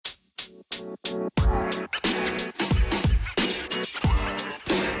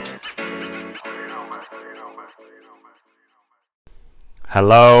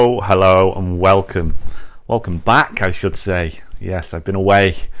Hello, and welcome. Welcome back, I should say. Yes, I've been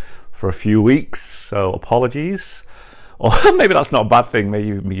away for a few weeks, so apologies. Or maybe that's not a bad thing. Maybe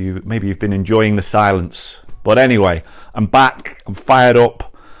you've been enjoying the silence. But anyway, I'm back. I'm fired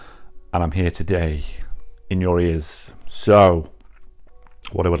up, and I'm here today in your ears. So,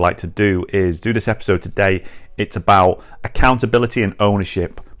 what I would like to do is do this episode today. It's about accountability and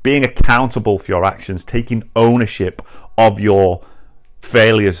ownership. Being accountable for your actions, taking ownership of your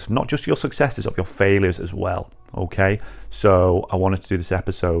failures, not just your successes, of your failures as well. Okay, so I wanted to do this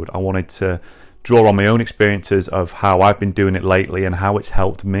episode. I wanted to draw on my own experiences of how I've been doing it lately and how it's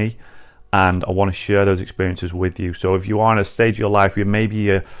helped me, and I want to share those experiences with you. So if you are in a stage of your life where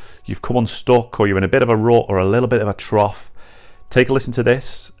maybe you've come unstuck, or you're in a bit of a rut or a little bit of a trough, take a listen to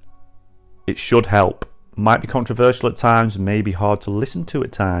this. It should help. Might be controversial at times, may be hard to listen to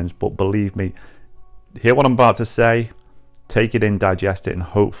at times, but believe me, hear what I'm about to say, take it in, digest it, and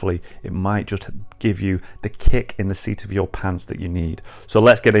hopefully it might just give you the kick in the seat of your pants that you need. So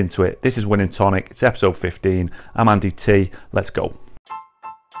let's get into it. This is Winning Tonic. It's episode 15. I'm Andy T. Let's go.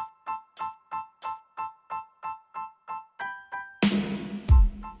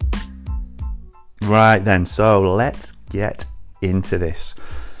 Right then, so let's get into this.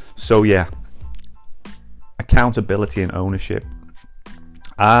 So yeah, accountability and ownership.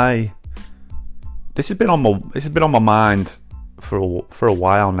 This has been on my mind for a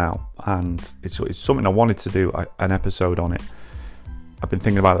while now, and it's something I wanted to do an episode on it. I've been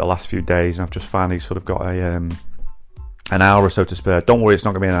thinking about it the last few days, and I've just finally sort of got an hour or so to spare. Don't worry, it's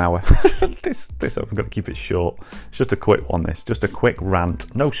not going to be an hour. this I'm going to keep it short. It's just a quick one. Just a quick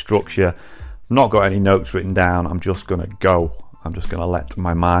rant. No structure. Not got any notes written down. I'm just going to go. I'm just going to let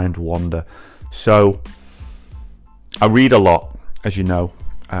my mind wander. So I read a lot, as you know.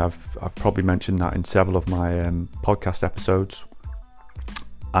 I've probably mentioned that in several of my podcast episodes,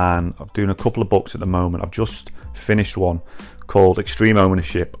 and I'm doing a couple of books at the moment. I've just finished one called Extreme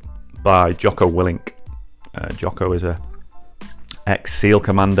Ownership by Jocko Willink. Jocko is a ex-SEAL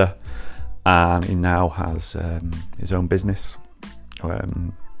commander, and he now has his own business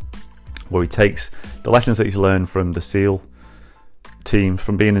where he takes the lessons that he's learned from the SEAL teams,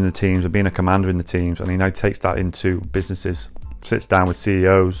 from being in the teams and being a commander in the teams, and he now takes that into businesses. Sits down with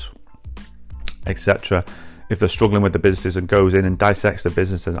CEOs, etc., if they're struggling with the businesses, and goes in and dissects the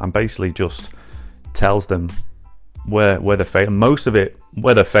businesses and basically just tells them where they're failing. Most of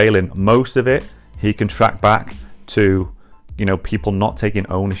it he can track back to, people not taking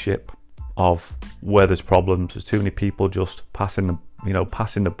ownership of where there's problems. There's too many people just passing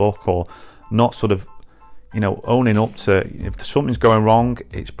the buck, or not sort of owning up to, if something's going wrong,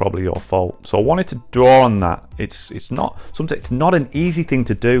 it's probably your fault. So I wanted to draw on that. It's not an easy thing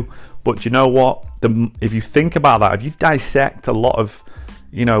to do, but you know what? If you think about that, if you dissect a lot of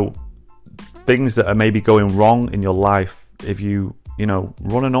things that are maybe going wrong in your life, if you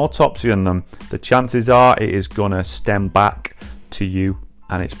run an autopsy on them, the chances are it is gonna stem back to you,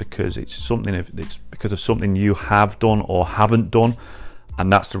 and it's because of something you have done or haven't done,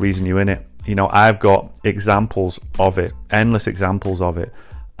 and that's the reason you're in it. I've got examples of it, endless examples of it,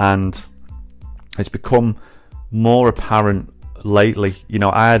 and it's become more apparent lately.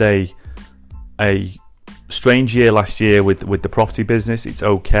 I had a strange year last year with the property business. It's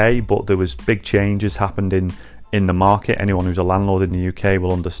okay, but there was big changes happened in the market. Anyone who's a landlord in the UK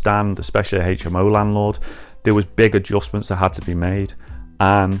will understand, especially a HMO landlord. There was big adjustments that had to be made,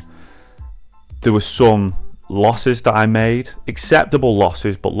 and there was some losses that I made, acceptable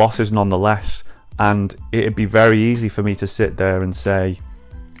losses, but losses nonetheless. And it'd be very easy for me to sit there and say,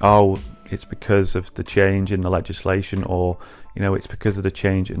 oh, it's because of the change in the legislation, or it's because of the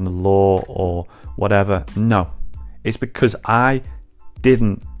change in the law, or whatever. No, it's because I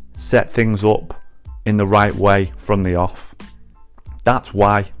didn't set things up in the right way from the off. That's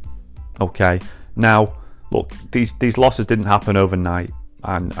why. Okay, now look, these losses didn't happen overnight,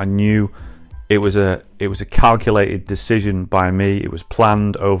 and I knew it was a calculated decision by me. It was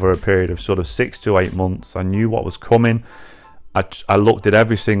planned over a period of sort of 6 to 8 months. I knew what was coming. I looked at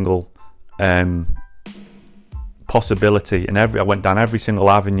every single possibility, and I went down every single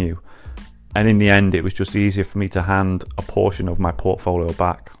avenue, and in the end it was just easier for me to hand a portion of my portfolio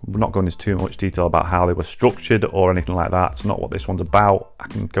back. We're not going into too much detail about how they were structured or anything like that. It's not what this one's about. I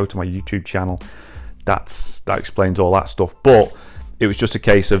can go to my YouTube channel. That explains all that stuff. But it was just a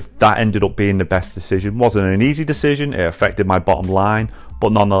case of that ended up being the best decision. It wasn't an easy decision. It affected my bottom line,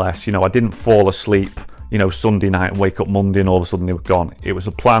 but nonetheless, I didn't fall asleep, Sunday night and wake up Monday and all of a sudden they were gone. It was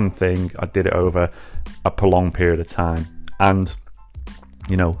a planned thing. I did it over a prolonged period of time. And,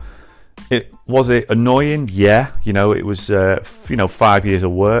 was it annoying? Yeah. It was, 5 years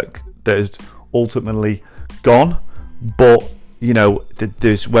of work that is ultimately gone. But,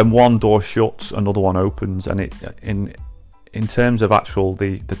 there's when one door shuts, another one opens. And in terms of actual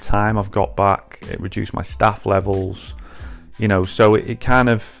the time I've got back, it reduced my staff levels, so it kind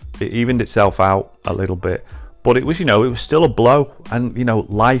of it evened itself out a little bit. But it was, it was still a blow. And,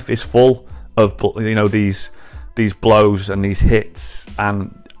 life is full of, these blows and these hits.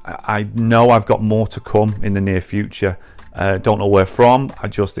 And I know I've got more to come in the near future. Don't know where from. I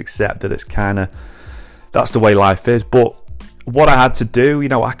just accept that it's that's the way life is. But what I had to do,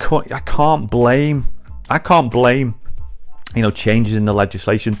 I can't blame changes in the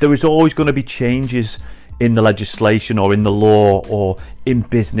legislation. There is always going to be changes in the legislation or in the law or in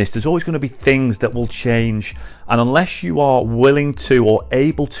business. There's always going to be things that will change. And unless you are willing to or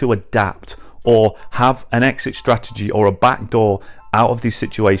able to adapt or have an exit strategy or a backdoor out of these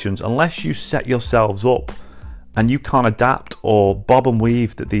situations, unless you set yourselves up and you can't adapt or bob and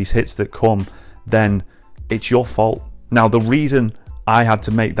weave these hits that come, then it's your fault. Now, the reason I had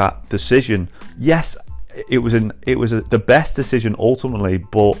to make that decision, yes, it was the best decision ultimately,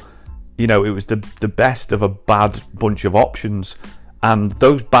 but it was the best of a bad bunch of options, and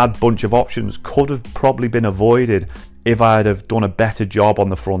those bad bunch of options could have probably been avoided if I'd have done a better job on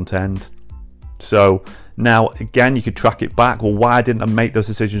the front end. So now again, you could track it back. Well, why didn't I make those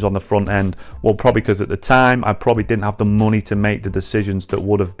decisions on the front end? Well, probably because at the time I probably didn't have the money to make the decisions that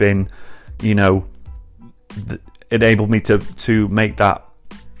would have been, enabled me to make that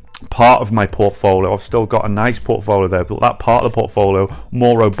part of my portfolio. I've still got a nice portfolio there, but that part of the portfolio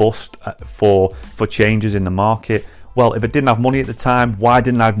more robust for changes in the market. Well, if I didn't have money at the time, why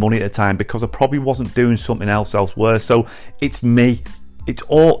didn't I have money at the time? Because I probably wasn't doing something else elsewhere. So it's me.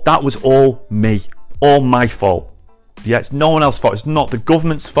 That was all me, all my fault. Yeah, it's no one else's fault. It's not the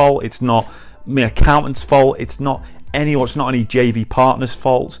government's fault. It's not my accountant's fault. It's not any JV partner's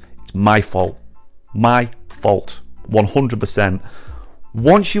fault. It's my fault. My fault, 100%.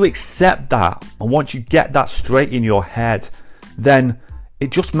 Once you accept that and once you get that straight in your head, then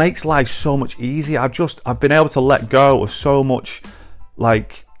it just makes life so much easier. I've been able to let go of so much,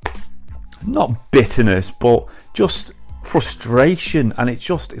 not bitterness, but just frustration, and it's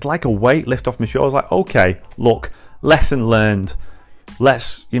like a weight lift off my shoulders. Like, okay, look, lesson learned.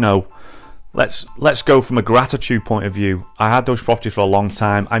 Let's go from a gratitude point of view. I had those properties for a long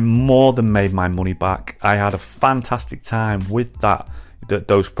time. I more than made my money back. I had a fantastic time with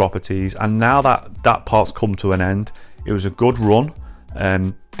those properties, and now that part's come to an end. It was a good run.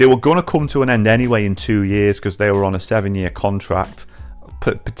 They were going to come to an end anyway in 2 years because they were on a 7-year contract.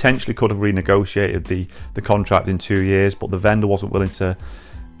 Potentially could have renegotiated the contract in 2 years, but the vendor wasn't willing to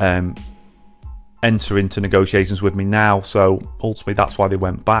enter into negotiations with me now, so ultimately that's why they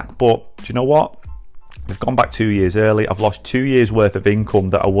went back. But do you know what? They've gone back 2 years early. I've lost 2 years worth of income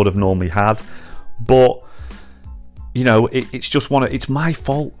that I would have normally had, but it's my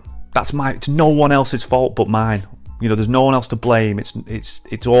fault. It's no one else's fault but mine. There's no one else to blame.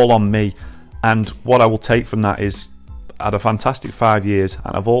 It's all on me. And what I will take from that is I had a fantastic 5 years,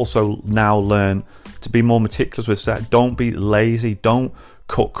 and I've also now learned to be more meticulous with set. Don't be lazy. Don't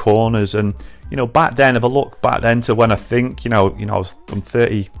cut corners. And back then, if I look back then to when I think, I'm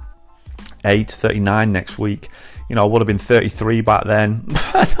 38, 39 next week. I would have been 33 back then.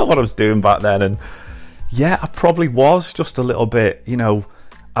 I know what I was doing back then, and yeah, I probably was just a little bit.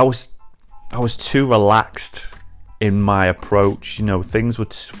 I was too relaxed in my approach. Things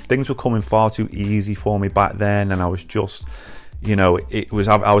were coming far too easy for me back then, and I was just, I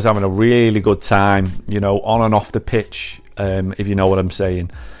was having a really good time, on and off the pitch, if you know what I'm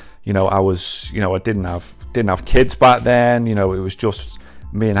saying. I didn't have kids back then. It was just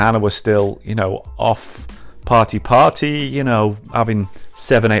me and Hannah were still, off party, having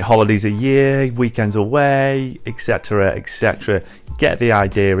 7-8 holidays a year, weekends away, etc. Get the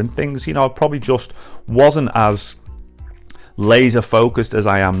idea. And things, I probably just wasn't as laser focused as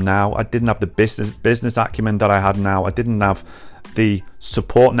I am now. I didn't have the business acumen that I had now. I didn't have the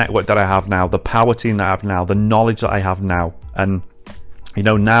support network that I have now, the power team that I have now, the knowledge that I have now. And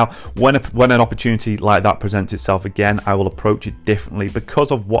now when an opportunity like that presents itself again, I will approach it differently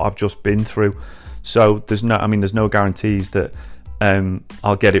because of what I've just been through. So there's no guarantees that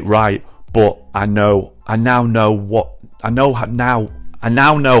I'll get it right, but I now know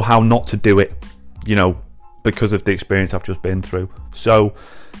how not to do it, because of the experience I've just been through. So,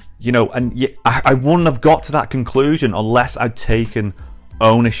 I wouldn't have got to that conclusion unless I'd taken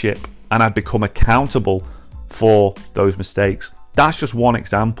ownership and I'd become accountable for those mistakes. That's just one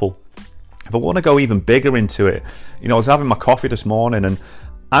example. If I want to go even bigger into it, you know, I was having my coffee this morning and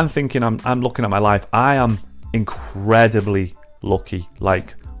I'm thinking, I'm looking at my life. I am incredibly lucky,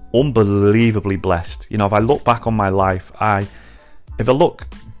 like unbelievably blessed. You know, if I look back on my life, if I look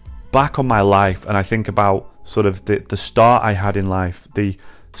back on my life and I think about sort of the start I had in life, the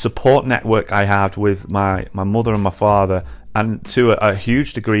support network I had with my mother and my father, and to a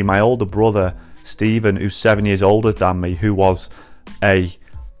huge degree my older brother Stephen, who's 7 years older than me, who was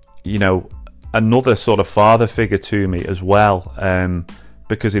another sort of father figure to me as well,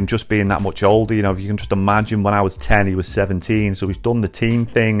 because him just being that much older. You know, if you can just imagine, when I was 10 he was 17, so he's done the teen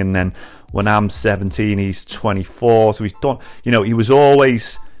thing, and then when I'm 17 he's 24, so he's done, you know, he'd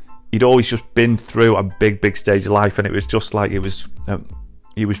always just been through a big stage of life, and it was just like, he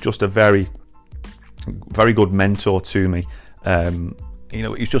was just a very good mentor to me. You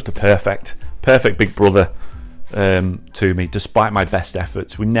know, he's just a perfect big brother to me, despite my best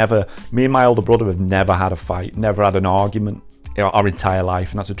efforts. Me and my older brother have never had a fight, never had an argument our entire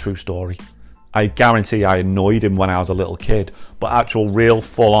life, and that's a true story. I guarantee I annoyed him when I was a little kid, but actual real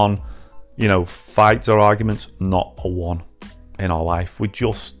full-on, you know, fights or arguments, not a one in our life. We're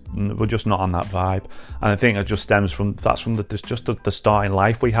just not on that vibe, and I think it just stems from the start in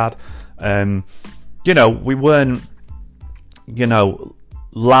life we had. You know, we weren't, you know,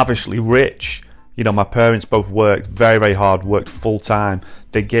 lavishly rich. You know, my parents both worked very hard, worked full time.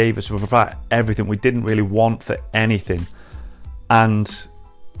 They gave us, we provided everything. We didn't really want for anything, and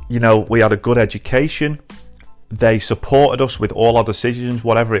you know, we had a good education. They supported us with all our decisions,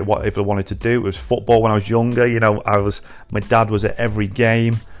 whatever I wanted to do. It was football when I was younger. You know, my dad was at every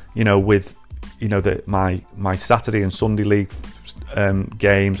game. You know, with, you know, my Saturday and Sunday league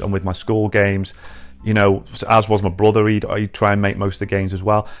games, and with my school games. You know, as was my brother, he'd try and make most of the games as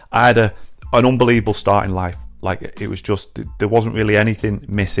well. I had an unbelievable start in life. Like, it was just, there wasn't really anything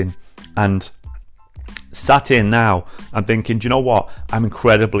missing. And sat here now, I'm thinking, do you know what? I'm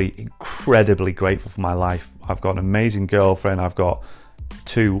incredibly grateful for my life. I've got an amazing girlfriend. I've got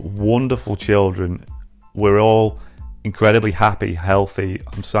 2 wonderful children. We're all incredibly happy, healthy.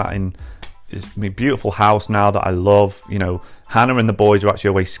 I'm sat in my beautiful house now that I love. You know, Hannah and the boys are actually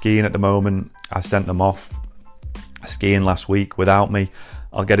away skiing at the moment. I sent them off skiing last week without me.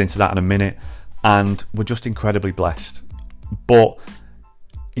 I'll get into that in a minute. And we're just incredibly blessed. But,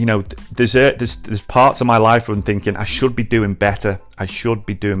 you know, there's parts of my life where I'm thinking I should be doing better. I should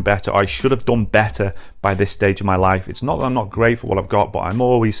have done better by this stage of my life. It's not that I'm not grateful for what I've got, but I'm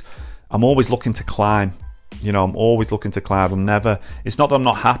always looking to climb. You know, I'm always looking to climb. It's not that I'm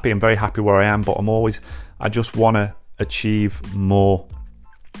not happy. I'm very happy where I am, but I just want to achieve more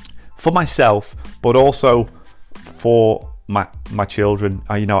for myself, but also for my children.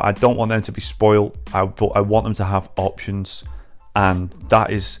 You know, I don't want them to be spoiled, but I want them to have options, and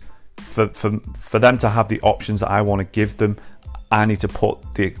that is for them to have the options that I want to give them. I need to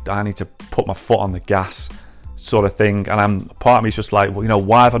put my foot on the gas, sort of thing. And part of me is just like, well, you know,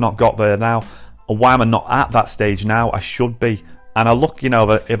 why have I not got there now? Or why am I not at that stage now? I should be. And I look, you know,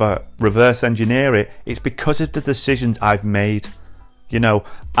 if I reverse engineer it, it's because of the decisions I've made. You know,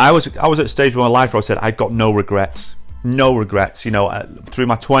 I was at a stage of my life where I said I've got no regrets. You know, through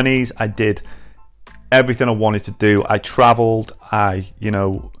my 20s, I did everything I wanted to do. I traveled. I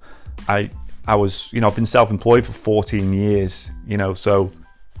was, you know, I've been self-employed for 14 years. You know, so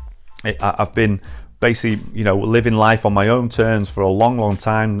I've been basically, you know, living life on my own terms for a long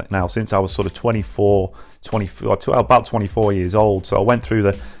time now, since I was sort of 24, about 24 years old. So I went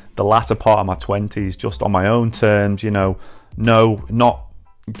through the latter part of my 20s just on my own terms. You know, not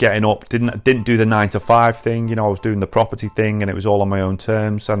getting up, didn't do the 9-to-5 thing. You know, I was doing the property thing, and it was all on my own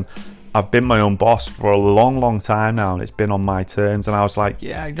terms. And I've been my own boss for a long time now, and it's been on my terms. And I was like,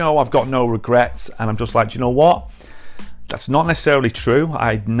 yeah, you know, I've got no regrets. And I'm just like, do you know what? That's not necessarily true.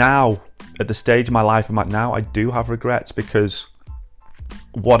 At the stage of my life I'm at now, I do have regrets, because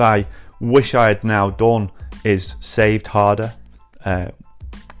what I wish I had now done is saved harder,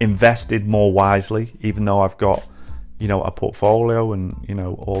 invested more wisely, even though I've got, you know, a portfolio and, you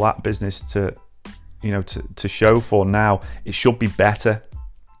know, all that business to show for now. It should be better.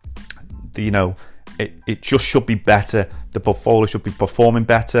 You know, it just should be better. The portfolio should be performing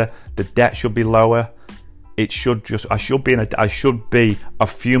better. The debt should be lower. I should be a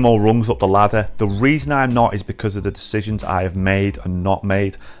few more rungs up the ladder. The reason I'm not is because of the decisions I have made and not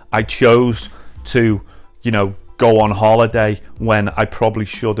made. I chose to, you know, go on holiday when I probably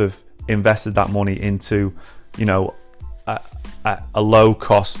should have invested that money into, you know, a low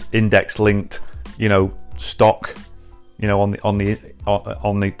cost index linked, you know, stock, you know, on the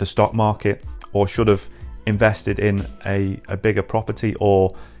on the stock market, or should have invested in a bigger property,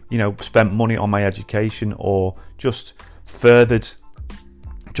 or spent money on my education, or just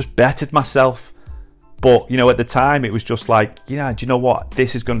bettered myself. But at the time it was just like, do you know what,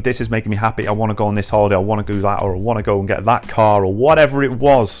 this is making me happy, I want to go on this holiday, I want to do that, or I want to go and get that car, or whatever it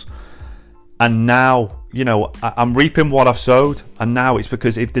was. And now, I'm reaping what I've sowed. And now it's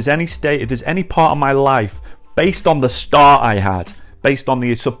because if there's any part of my life, based on the start I had, based on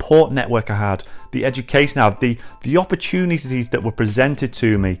the support network I had, the education I had, the opportunities that were presented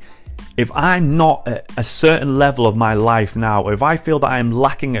to me, if I'm not at a certain level of my life now, or if I feel that I am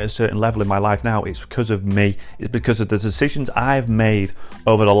lacking at a certain level in my life now, it's because of me. It's because of the decisions I've made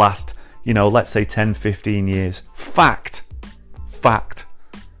over the last, let's say 10, 15 years. Fact.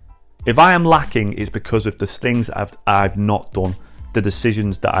 If I am lacking, it's because of the things I've not done, the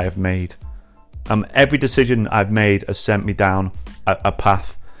decisions that I have made. Every decision I've made has sent me down a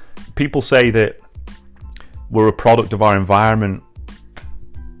path. People say that we're a product of our environment.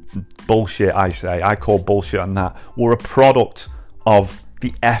 Bullshit, I say. I call bullshit on that. We're a product of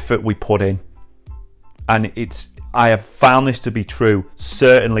the effort we put in. And I have found this to be true,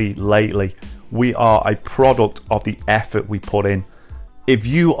 certainly lately. We are a product of the effort we put in. If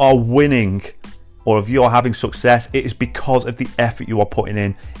you are winning, or if you are having success, it is because of the effort you are putting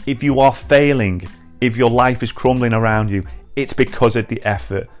in. If you are failing, if your life is crumbling around you, it's because of the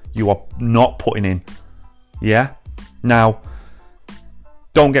effort you are not putting in. Yeah? Now,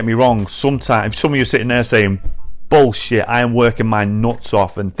 don't get me wrong, sometimes, if some of you are sitting there saying, bullshit, I am working my nuts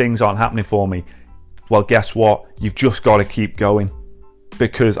off and things aren't happening for me, well, guess what? You've just got to keep going.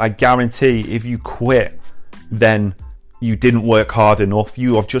 Because I guarantee if you quit, then you didn't work hard enough.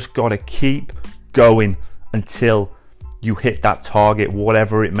 You have just got to keep going until you hit that target,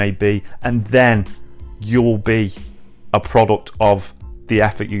 whatever it may be, and then you'll be a product of the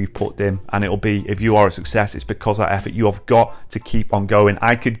effort you've put in. And it'll be, if you are a success, it's because of that effort. You have got to keep on going.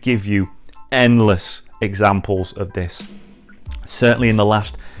 I could give you endless examples of this, certainly in the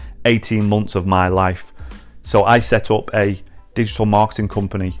last 18 months of my life. So I set up a digital marketing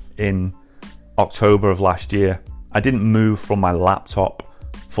company in October of last year. I didn't move from my laptop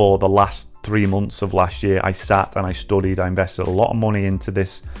for the last 3 months of last year. I sat and I studied. I invested a lot of money into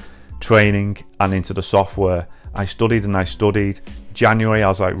this training and into the software. I studied and I studied. January, I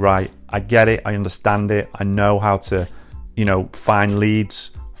was like, right, I get it. I understand it. I know how to, find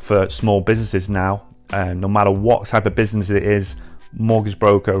leads for small businesses now. No matter what type of business it is, mortgage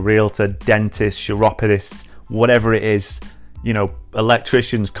broker, realtor, dentist, chiropodist, whatever it is,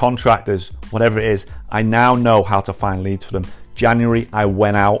 electricians, contractors, whatever it is, I now know how to find leads for them. January, I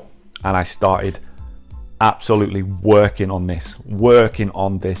went out and I started absolutely working on this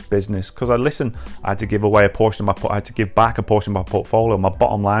business, because I had to give away a portion of I had to give back a portion of my portfolio. My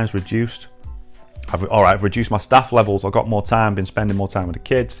bottom line's reduced. I've reduced my staff levels. I've got more time, been spending more time with the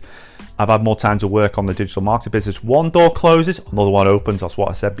kids. I've had more time to work on the digital marketing business. One door closes, another one opens. That's what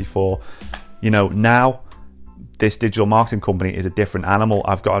I said before. Now this digital marketing company is a different animal.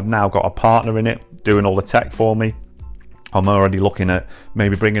 I've now got a partner in it doing all the tech for me. I'm already looking at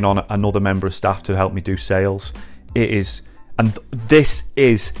maybe bringing on another member of staff to help me do sales. This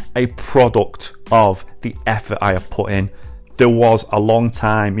is a product of the effort I have put in. There was a long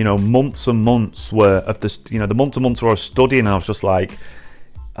time, months and months where the months and months where I was studying, I was just like,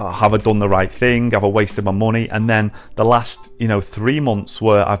 have I done the right thing? Have I wasted my money? And then the last, 3 months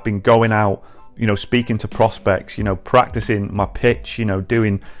where I've been going out, speaking to prospects, practicing my pitch,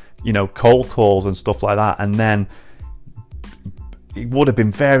 doing, cold calls and stuff like that. And then it would have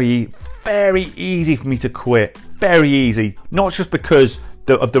been very, very easy for me to quit. Very easy. Not just because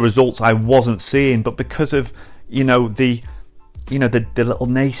of the results I wasn't seeing, but because of, the little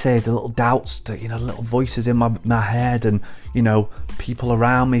naysayers, the little doubts, the little voices in my head, and people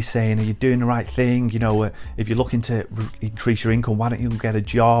around me saying, are you doing the right thing? If you're looking to increase your income, why don't you get a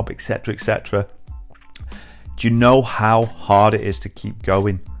job, etc., etc. Do you know how hard it is to keep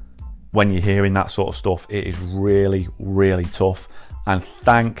going when you're hearing that sort of stuff? It is really, really tough. And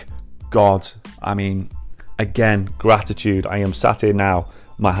thank God, again, gratitude. I am sat here now,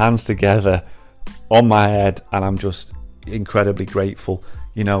 my hands together on my head, and I'm just incredibly grateful.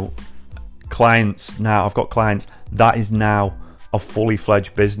 Clients now, I've got clients that is now a fully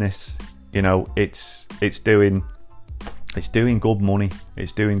fledged business. It's doing good money.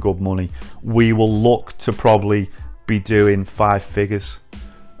 It's doing good money. We will look to probably be doing 5 figures.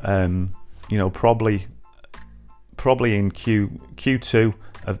 Probably in Q2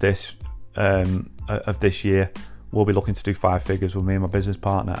 of this year, we'll be looking to do 5 figures with me and my business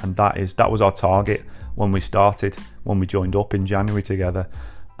partner, and that was our target when we joined up in January together,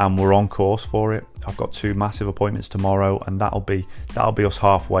 and we're on course for it. I've got 2 massive appointments tomorrow, and that'll be us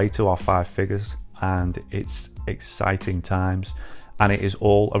halfway to our 5 figures, and it's exciting times, and it is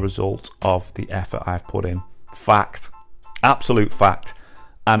all a result of the effort I've put in. Fact, absolute fact.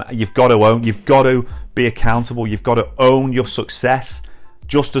 And you've got to be accountable. You've got to own your success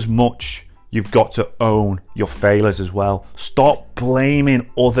just as much. You've got to own your failures as well. Stop blaming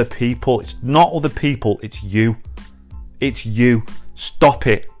other people. It's not other people, it's you. It's you. Stop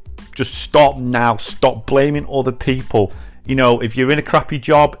it. Just stop now. Stop blaming other people. You know, if you're in a crappy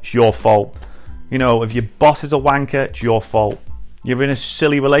job, it's your fault. You know, if your boss is a wanker, it's your fault. You're in a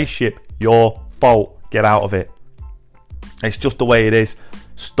silly relationship, your fault. Get out of it. It's just the way it is.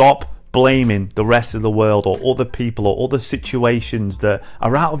 Stop blaming the rest of the world or other people or other situations that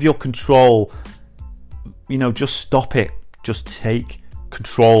are out of your control. You know, just stop it. Just take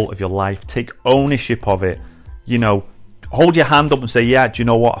control of your life. Take ownership of it. You know, hold your hand up and say, yeah, do you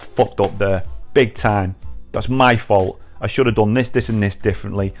know what? I fucked up there. Big time. That's my fault. I should have done this and this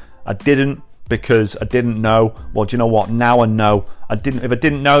differently. I didn't because I didn't know. Well, do you know what? Now I know. If I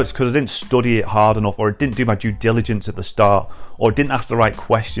didn't know, it's because I didn't study it hard enough, or I didn't do my due diligence at the start, or didn't ask the right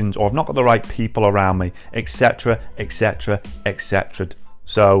questions, or I've not got the right people around me, etc., etc., etc.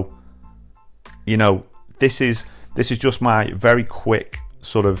 So, you know, this is just my very quick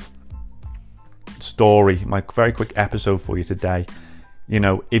sort of story, my very quick episode for you today. You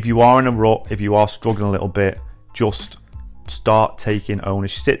know, if you are in a rut, if you are struggling a little bit, just start taking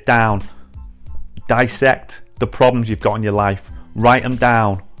ownership. Sit down, dissect the problems you've got in your life, write them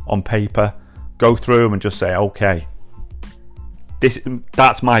down on paper, go through them and just say, okay,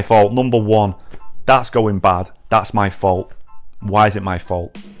 that's my fault. Number 1, that's going bad. That's my fault. Why is it my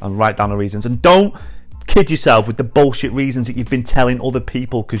fault? And write down the reasons. And don't kid yourself with the bullshit reasons that you've been telling other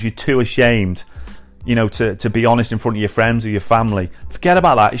people because you're too ashamed, you know, to be honest in front of your friends or your family. Forget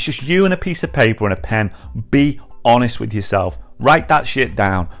about that. It's just you and a piece of paper and a pen. Be honest with yourself. Write that shit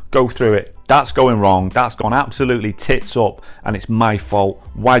down. Go through it. That's going wrong. That's gone absolutely tits up, and it's my fault.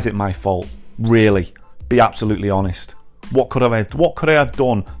 Why is it my fault? Really, be absolutely honest. What could I have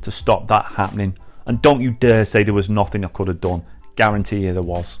done to stop that happening? And don't you dare say there was nothing I could have done. Guarantee you there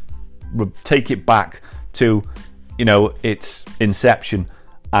was. Take it back to, you know, its inception,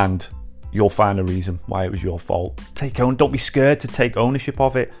 and you'll find a reason why it was your fault. Don't be scared to take ownership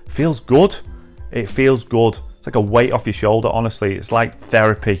of it. Feels good. It feels good. It's like a weight off your shoulder, honestly. It's like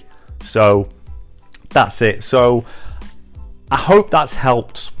therapy. So that's it. So I hope that's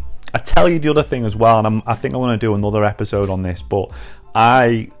helped. I tell you the other thing as well, and I think I want to do another episode on this, but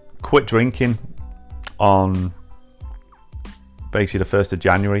I quit drinking on basically the 1st of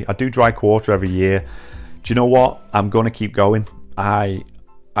January. I do dry quarter every year. Do you know what? I'm going to keep going.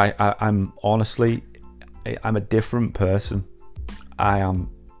 I'm honestly, I'm a different person. I've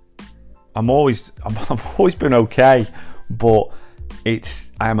always been okay, but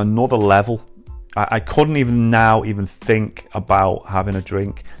I am another level. I couldn't even think about having a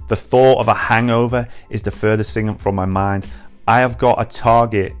drink. The thought of a hangover is the furthest thing from my mind. I have got a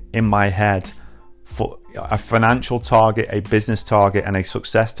target in my head, for a financial target, a business target, and a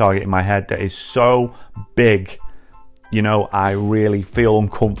success target in my head that is so big. You know, I really feel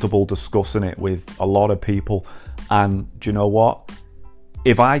uncomfortable discussing it with a lot of people. And do you know what?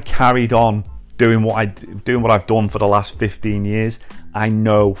 If I carried on doing what I've done for the last 15 years, I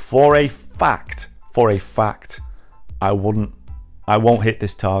know for a fact, I won't hit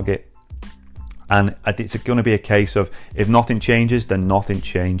this target. And it's going to be a case of, if nothing changes, then nothing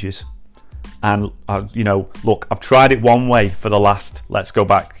changes. And you know, look, I've tried it one way for the last, let's go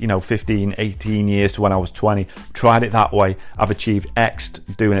back, 15, 18 years to when I was 20. Tried it that way. I've achieved X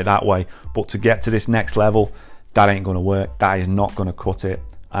doing it that way. But to get to this next level, that ain't going to work. That is not going to cut it.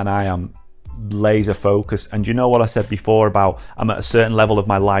 And I am laser focused. And you know what I said before about I'm at a certain level of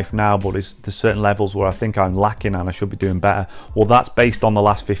my life now, but there's certain levels where I think I'm lacking and I should be doing better. Well, that's based on the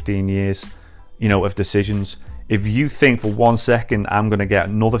last 15 years, of decisions. If you think for 1 second I'm going to get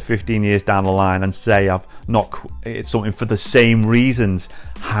another 15 years down the line and say I've not, it's something for the same reasons,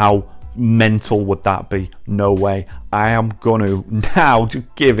 how mental would that be? No way. I am going to now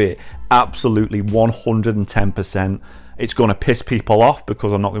give it absolutely 110%. It's going to piss people off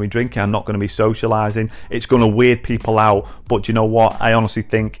because I'm not going to be drinking, I'm not going to be socializing. It's going to weird people out, but you know what? I honestly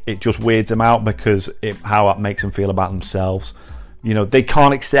think it just weirds them out because how it makes them feel about themselves. They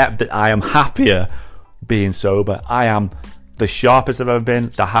can't accept that I am happier being sober. I am the sharpest I've ever been,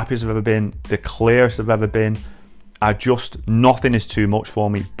 the happiest I've ever been, the clearest I've ever been. Nothing is too much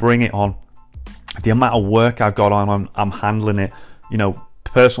for me. Bring it on. the amount of work I've got on, I'm handling it. You know,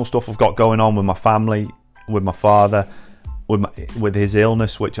 personal stuff I've got going on with my family, with my father, with his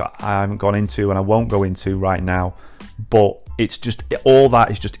illness, which I haven't gone into and I won't go into right now. But it's just, all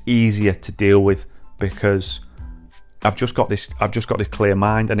that is just easier to deal with because I've just got this clear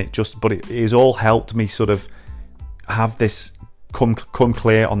mind, and it has all helped me sort of have this come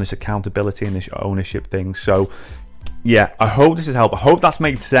clear on this accountability and this ownership thing. So yeah, I hope this has helped. I hope that's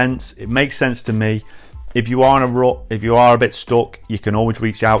made sense. It makes sense to me. If you are in a rut, if you are a bit stuck, you can always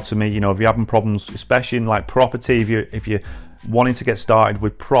reach out to me. You know, if you're having problems, especially in like property, if you're wanting to get started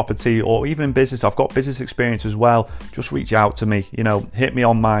with property or even in business, I've got business experience as well. Just reach out to me. You know, hit me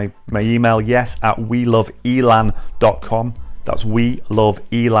on my email, yes@weloveelan.com. That's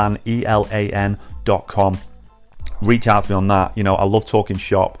weloveelan, ELAN.com. Reach out to me on that. You know, I love talking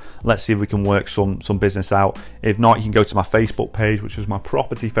shop. Let's see if we can work some business out. If not, you can go to my Facebook page, which is my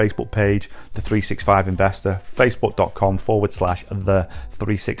property Facebook page, The 365 Investor, facebook.com/The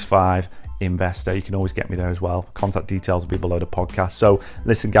 365 Investor. You can always get me there as well. Contact details will be below the podcast. So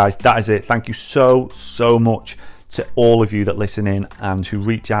listen, guys, that is it. Thank you so much to all of you that listen in and who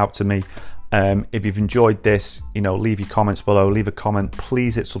reach out to me. If you've enjoyed this, you know, leave your comments below, leave a comment,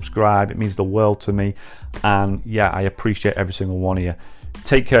 please hit subscribe. It means the world to me. And yeah, I appreciate every single one of you.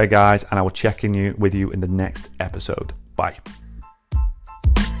 Take care, guys, and I will check in with you in the next episode. Bye.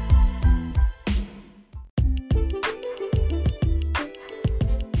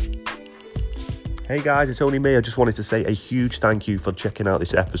 Hey guys, it's only me. I just wanted to say a huge thank you for checking out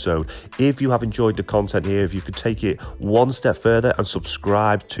this episode. If you have enjoyed the content here, if you could take it one step further and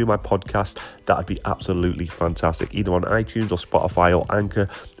subscribe to my podcast, that'd be absolutely fantastic, either on iTunes or Spotify or Anchor,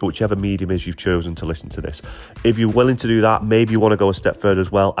 whichever medium is you've chosen to listen to this. If you're willing to do that, maybe you want to go a step further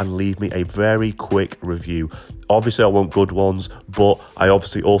as well and leave me a very quick review. Obviously, I want good ones, but I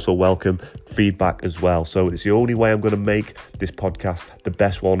obviously also welcome feedback as well. So it's the only way I'm going to make this podcast the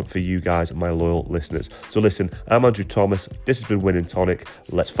best one for you guys and my loyal listeners. So listen, I'm Andrew Thomas. This has been Winning Tonic.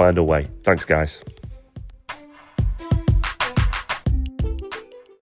 Let's find a way. Thanks, guys.